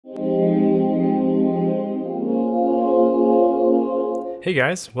Hey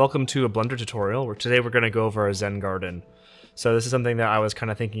guys, welcome to a Blender tutorial where today we're going to go over our Zen garden. So this is something that I was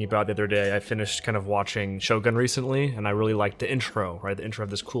kind of thinking about the other day. I finished kind of watching Shogun recently and I really liked the intro, right? The intro of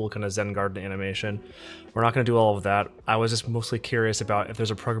this cool kind of Zen garden animation. We're not going to do all of that. I was just mostly curious about if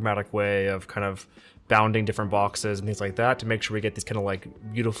there's a programmatic way of kind of bounding different boxes and things like that to make sure we get these kind of like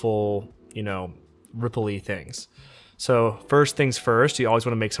beautiful, you know, ripple-y things. So first things first, you always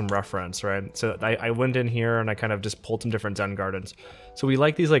want to make some reference, right? So I went in here and I kind of just pulled some different Zen gardens. So we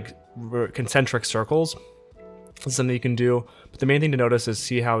like these like concentric circles. This is something you can do, but the main thing to notice is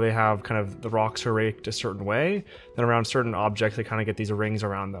see how they have kind of the rocks are raked a certain way, then around certain objects they kind of get these rings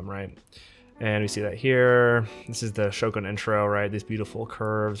around them, right? And we see that here. This is the Shogun intro, right? These beautiful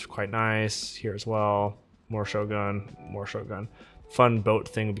curves, quite nice. Here as well, more Shogun, more Shogun. Fun boat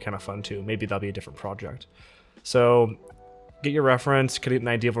thing would be kind of fun too. Maybe that'll be a different project. So get your reference, get an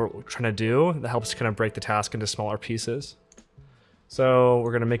idea of what we're trying to do. That helps kind of break the task into smaller pieces. So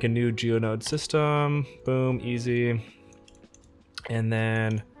we're gonna make a new geonode system. Boom, easy. And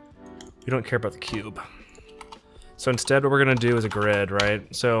then we don't care about the cube. So instead what we're gonna do is a grid, right?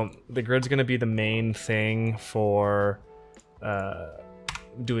 So the grid's gonna be the main thing for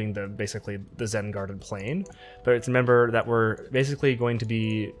doing basically the Zen garden plane. But it's, remember that we're basically going to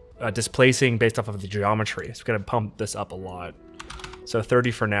be displacing based off of the geometry. So we're gonna pump this up a lot. So 30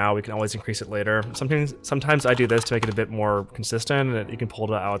 for now, we can always increase it later. Sometimes I do this to make it a bit more consistent and you can pull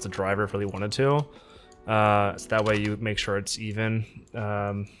it out as a driver if you really wanted to. So that way you make sure it's even.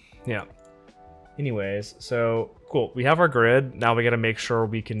 Yeah. Anyways, so cool. We have our grid. Now we gotta make sure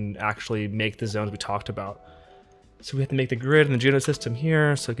we can actually make the zones we talked about. So we have to make the grid and the geonode system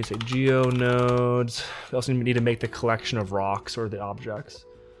here. So we can say geonodes. We also need to make the collection of rocks or the objects.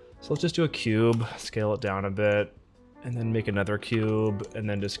 So let's just do a cube, scale it down a bit, and then make another cube, and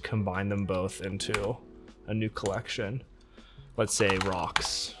then just combine them both into a new collection. Let's say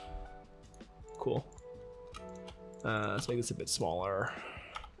rocks. Cool. Let's make this a bit smaller.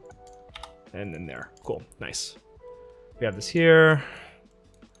 And then there. Cool. Nice. We have this here.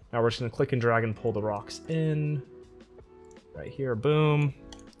 Now we're just going to click and drag and pull the rocks in. Right here. Boom.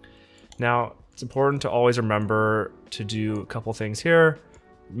 Now, it's important to always remember to do a couple things here.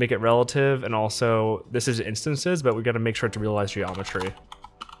 Make it relative, and also this is instances, but we got to make sure to realize geometry.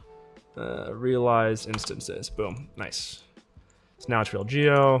 Realize instances. Boom. Nice. So now it's real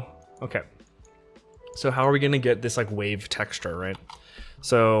geo. Okay. So how are we going to get this like wave texture, right?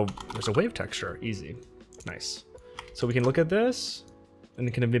 So there's a wave texture. Easy. Nice. So we can look at this and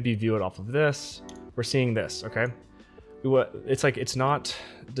we can maybe view it off of this. We're seeing this. Okay. It's like it's not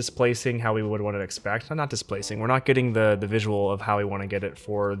displacing how we would want to expect. Not displacing. We're not getting the visual of how we want to get it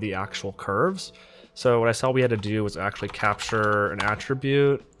for the actual curves. So what I saw we had to do was actually capture an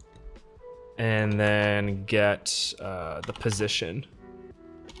attribute and then get the position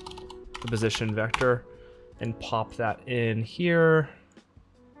vector and pop that in here.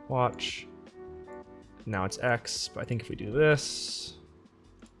 Watch. Now it's X, but I think if we do this,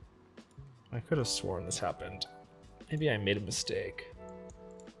 I could have sworn this happened. Maybe I made a mistake.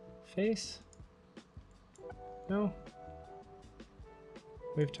 Face? No.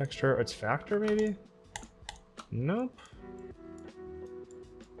 Wave texture, it's factor maybe? Nope.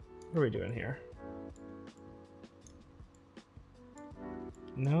 What are we doing here?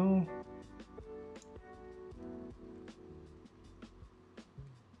 No.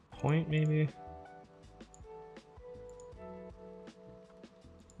 Point maybe?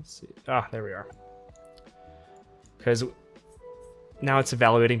 Let's see. Ah, there we are. Because now it's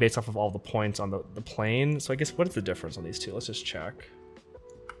evaluating based off of all the points on the plane. So I guess what is the difference on these two? Let's just check.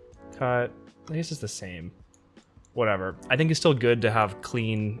 Cut. I guess it's the same. Whatever. I think it's still good to have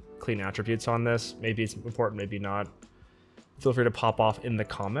clean attributes on this. Maybe it's important, maybe not. Feel free to pop off in the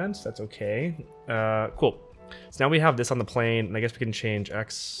comments. That's okay. Cool. So now we have this on the plane, and I guess we can change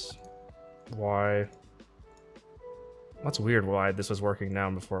X, Y. That's weird why this was working now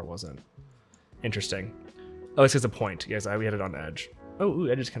and before it wasn't. Interesting. Oh, it's just a point. Yes, we had it on edge. Oh,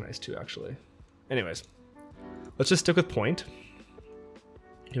 ooh, edge is kind of nice too, actually. Anyways, let's just stick with point.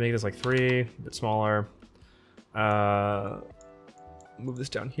 You can make this like 3, a bit smaller. Move this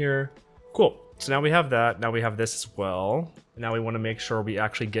down here. Cool. So now we have that. Now we have this as well. Now we want to make sure we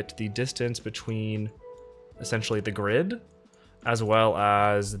actually get the distance between essentially the grid as well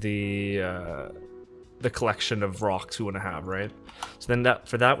as the collection of rocks we want to have, right? So then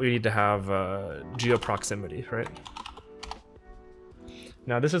for that we need to have geoproximity, right?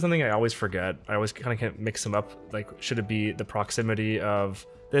 Now this is something I always forget. I always kind of mix them up. Like, should it be the proximity of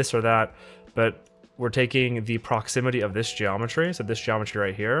this or that? But we're taking the proximity of this geometry, so this geometry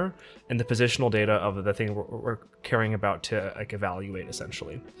right here, and the positional data of the thing we're caring about to like evaluate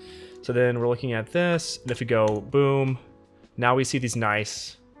essentially. So then we're looking at this, and if we go boom, now we see these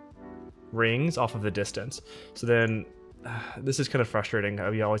nice rings off of the distance. So then this is kind of frustrating.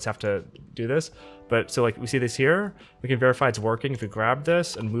 We always have to do this, but so like we see this here, we can verify it's working. If we grab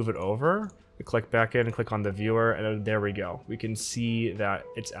this and move it over, we click back in and click on the viewer, and there we go. We can see that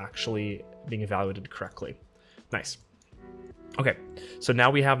it's actually being evaluated correctly. Nice. Okay, so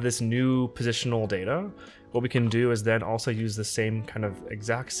now we have this new positional data. What we can do is then also use the same kind of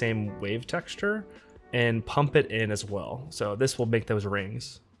exact same wave texture and pump it in as well. So this will make those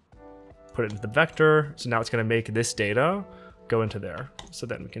rings. Put it into the vector. So now it's going to make this data go into there. So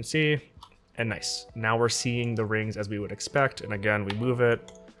then we can see, and nice. Now we're seeing the rings as we would expect. And again, we move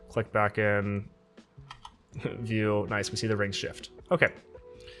it, click back in, view, nice. We see the rings shift. Okay,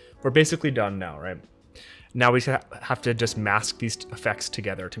 we're basically done now, right? Now we have to just mask these effects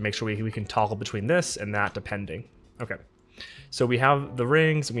together to make sure we can toggle between this and that depending. Okay, so we have the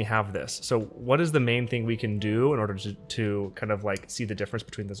rings and we have this. So what is the main thing we can do in order to kind of like see the difference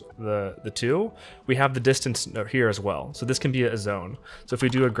between the two? We have the distance here as well. So this can be a zone. So if we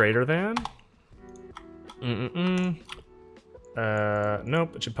do a greater than,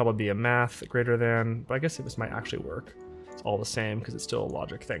 nope, it should probably be a math greater than, but I guess this might actually work. It's all the same because it's still a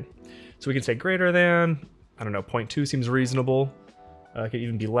logic thing. So we can say greater than, I don't know, 0.2 seems reasonable. It could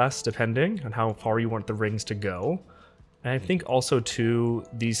even be less depending on how far you want the rings to go. And I think also too,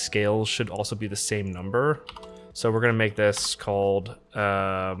 these scales should also be the same number. So we're gonna make this called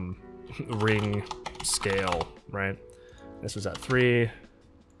ring scale, right? This was at 3,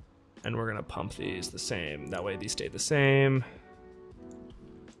 and we're gonna pump these the same. That way these stay the same.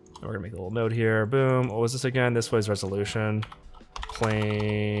 And we're gonna make a little note here, boom. What was this again? This was resolution,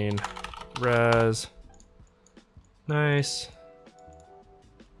 plane, res, nice.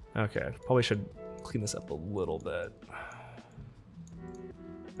 Okay, probably should clean this up a little bit.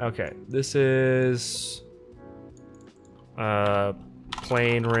 Okay, this is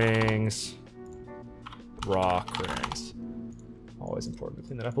plane rings, rock rings. Always important to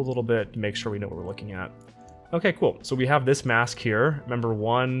clean that up a little bit to make sure we know what we're looking at. Okay, cool. So we have this mask here. Remember,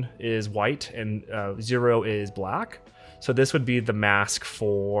 1 is white and 0 is black. So this would be the mask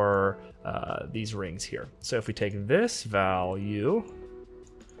for these rings here. So if we take this value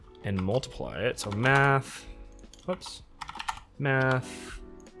and multiply it, so math, whoops, math,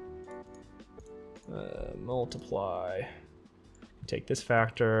 multiply, take this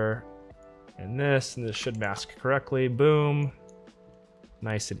factor and this should mask correctly, boom,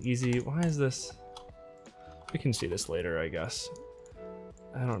 nice and easy. Why is this? We can see this later, I guess.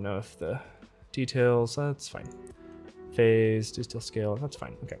 I don't know if the details, that's fine. Phase, distill scale, that's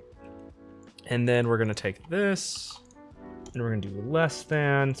fine, okay. And then we're gonna take this, and we're gonna do less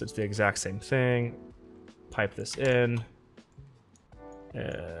than, so it's the exact same thing. Pipe this in. We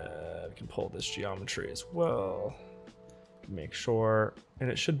can pull this geometry as well. Make sure, and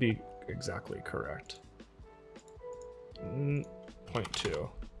it should be exactly correct. 0.2.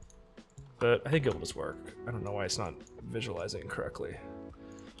 But I think it'll just work. I don't know why it's not visualizing correctly.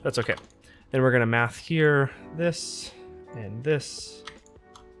 That's okay. Then we're gonna math here, this, and this.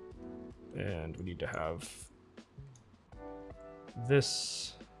 And we need to have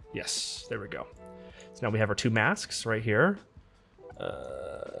this. Yes, there we go. So now we have our 2 masks right here.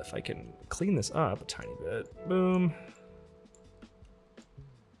 If I can clean this up a tiny bit, boom.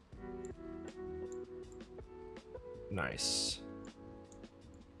 Nice.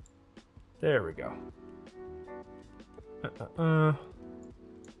 There we go.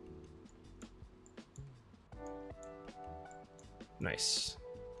 Nice.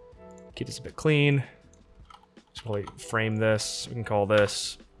 Keep this a bit clean. Just probably frame this. We can call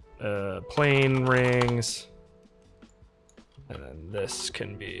this plane rings. And then this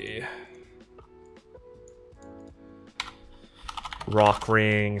can be rock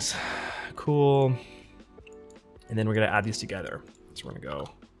rings. Cool. And then we're gonna add these together. So we're gonna go,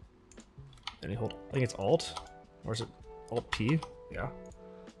 and hold, I think it's Alt, or is it Alt P? Yeah,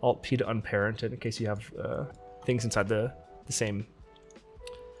 Alt P to unparent it in case you have things inside the same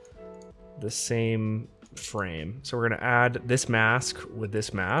frame. So we're gonna add this mask with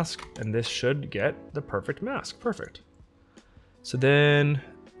this mask, and this should get the perfect mask. Perfect. So then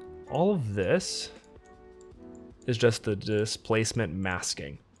all of this is just the displacement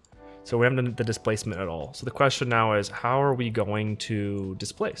masking. So we haven't done the displacement at all. So the question now is, how are we going to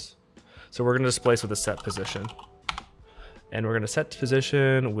displace? So we're gonna displace with a set position. And we're gonna set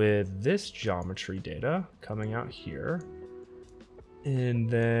position with this geometry data coming out here. And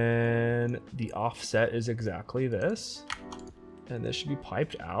then the offset is exactly this. And this should be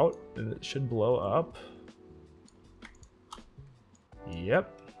piped out, and it should blow up.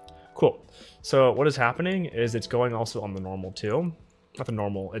 Yep. Cool. So what is happening is it's going also on the normal too. Not the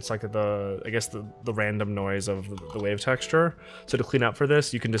normal, it's like I guess the random noise of the wave texture. So to clean up for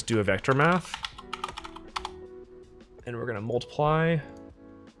this, you can just do a vector math. And we're gonna multiply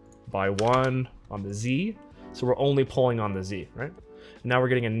by 1 on the Z. So we're only pulling on the Z, right? And now we're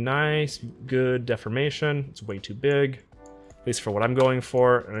getting a nice, good deformation. It's way too big, at least for what I'm going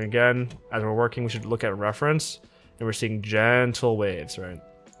for. And again, as we're working, we should look at reference, and we're seeing gentle waves, right?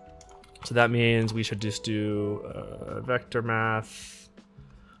 So that means we should just do vector math.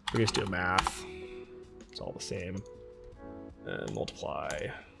 We just do a math. It's all the same. And multiply.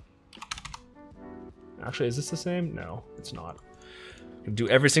 Actually, is this the same? No, it's not. We do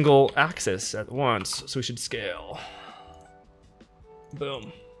every single axis at once, so we should scale.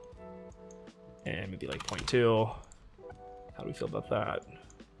 Boom. And maybe like 0.2. How do we feel about that?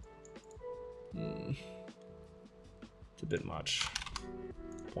 It's a bit much.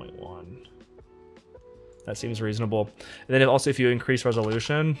 0.1. That seems reasonable. And then also if you increase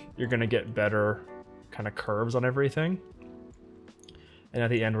resolution, you're gonna get better kind of curves on everything. And at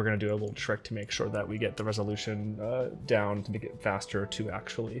the end, we're gonna do a little trick to make sure that we get the resolution down to make it faster to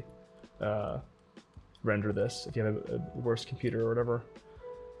actually render this if you have a worse computer or whatever.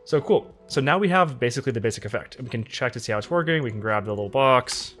 So cool. So now we have basically the basic effect. And we can check to see how it's working. We can grab the little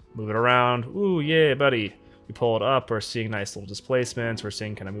box, move it around. Ooh, yeah, buddy. We pull it up, we're seeing nice little displacements. We're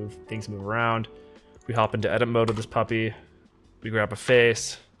seeing kind of things move around. We hop into edit mode of this puppy. We grab a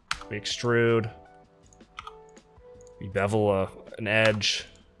face, we extrude. We bevel an edge,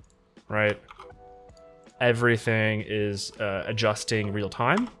 right? Everything is adjusting real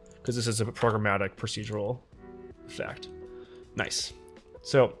time because this is a programmatic procedural effect. Nice.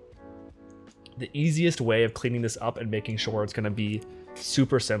 So the easiest way of cleaning this up and making sure it's gonna be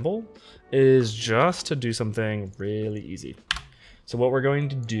super simple is just to do something really easy. So what we're going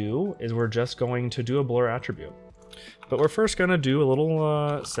to do is we're just going to do a blur attribute. But we're first gonna do a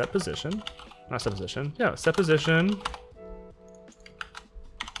little set position. Not set position, yeah, set position.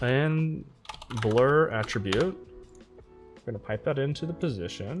 And blur attribute. We're gonna pipe that into the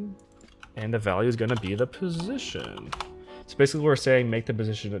position. And the value is gonna be the position. So basically we're saying make the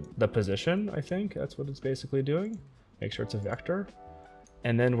position, I think. That's what it's basically doing. Make sure it's a vector.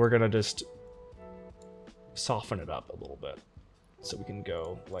 And then we're gonna just soften it up a little bit. So we can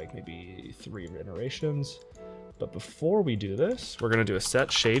go like maybe 3 iterations. But before we do this, we're gonna do a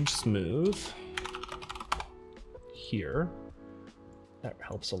set shade smooth here. That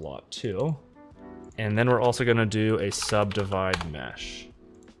helps a lot too. And then we're also gonna do a subdivide mesh.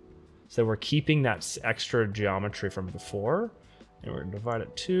 So we're keeping that extra geometry from before, and we're gonna divide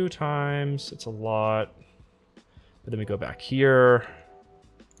it 2 times. It's a lot. But then we go back here.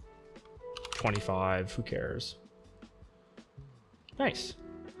 25, who cares? Nice.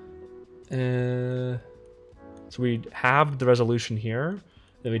 So we halved the resolution here,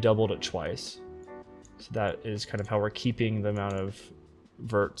 then we doubled it twice. So that is kind of how we're keeping the amount of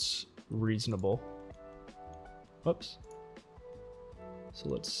verts reasonable. Whoops. So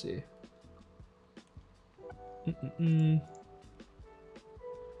let's see. Yeah,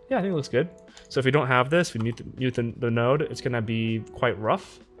 I think it looks good. So if we don't have this, we mute the node. It's gonna be quite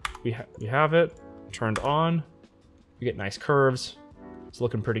rough. We have it turned on. We get nice curves. It's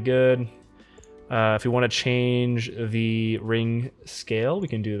looking pretty good. If we want to change the ring scale, we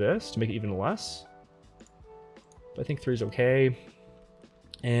can do this to make it even less. But I think 3 is okay.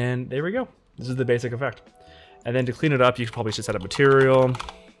 And there we go. This is the basic effect. And then to clean it up, you probably should set up material.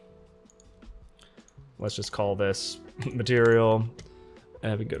 Let's just call this material.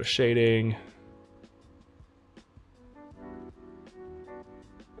 And we can go to shading.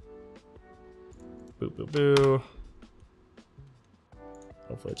 Boo, boo, boo.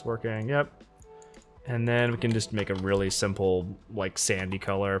 Hopefully it's working. Yep. And then we can just make a really simple, like, sandy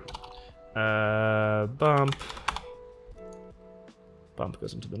color. Bump. Bump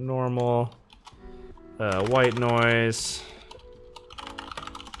goes into the normal. White noise.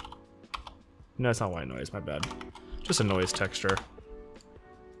 No, it's not white noise, my bad. Just a noise texture.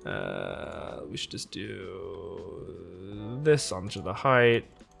 We should just do this onto the height.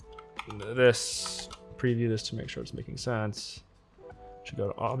 This, preview this to make sure it's making sense. Should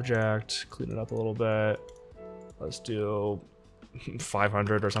go to object, clean it up a little bit. Let's do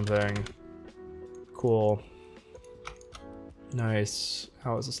 500 or something. Cool. Nice.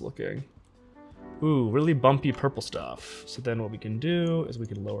 How is this looking? Ooh, really bumpy purple stuff. So then what we can do is we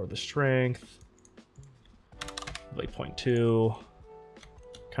can lower the strength. Like 0.2.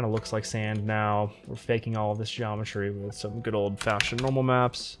 Kind of looks like sand now. We're faking all of this geometry with some good old-fashioned normal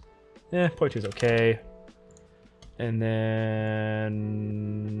maps. 0.2 is okay. And then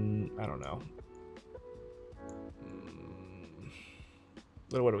I don't know.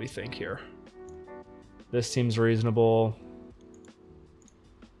 What do we think here? This seems reasonable.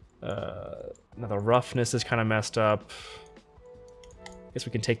 Now the roughness is kind of messed up. I guess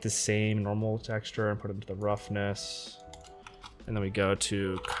we can take the same normal texture and put it into the roughness. And then we go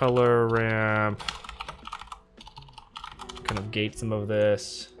to color ramp. Kind of gate some of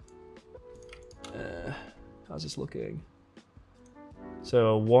this. How's this looking?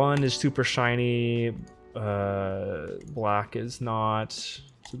 So 1 is super shiny. Black is not.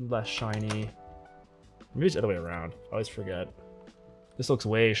 It's less shiny. Maybe it's the other way around. I always forget. This looks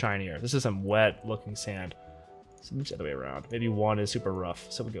way shinier. This is some wet looking sand. So maybe it's the other way around. Maybe 1 is super rough.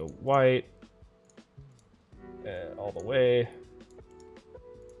 So we go white. All the way.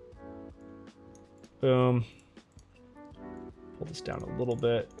 Boom. Pull this down a little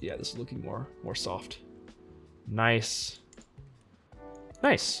bit. Yeah, this is looking more soft. Nice.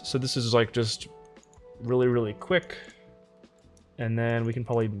 Nice. So this is like just really quick. And then we can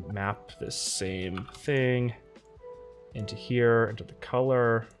probably map this same thing into here, into the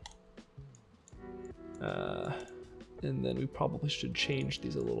color. And then we probably should change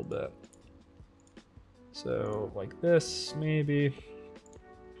these a little bit. So like this, maybe.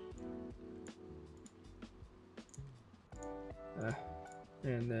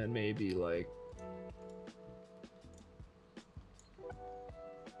 And then maybe like,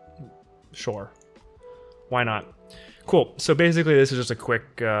 sure, why not? Cool. So basically this is just a quick,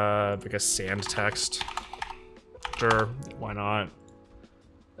 like a sand text. Sure, why not?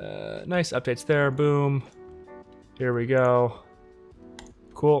 Nice updates there, boom. Here we go.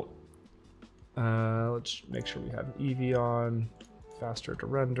 Cool. Let's make sure we have Eevee on, faster to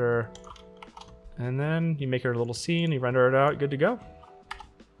render. And then you make your little scene, you render it out, good to go.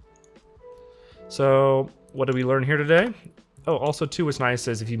 So what did we learn here today? Oh, also too, what's nice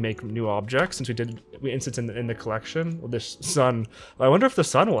is if you make new objects, since we instance in the collection, well, this sun. I wonder if the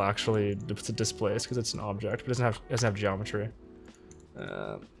sun will actually displace because it's an object, but it doesn't have geometry.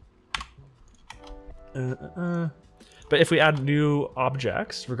 But if we add new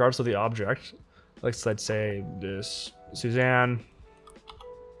objects, regardless of the object, let's say this Suzanne.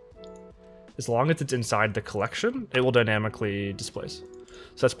 As long as it's inside the collection, it will dynamically displace.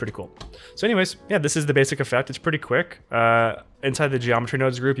 So that's pretty cool. So anyways, yeah, this is the basic effect. It's pretty quick. Inside the geometry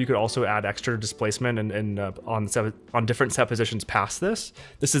nodes group, you could also add extra displacement and on different set positions past this.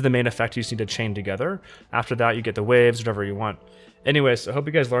 This is the main effect you just need to chain together. After that, you get the waves, whatever you want. Anyways, I hope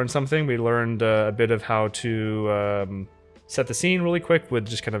you guys learned something. We learned a bit of how to set the scene really quick with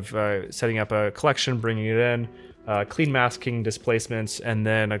just kind of setting up a collection, bringing it in, clean masking, displacements, and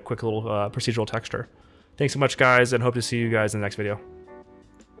then a quick little procedural texture. Thanks so much, guys, and hope to see you guys in the next video.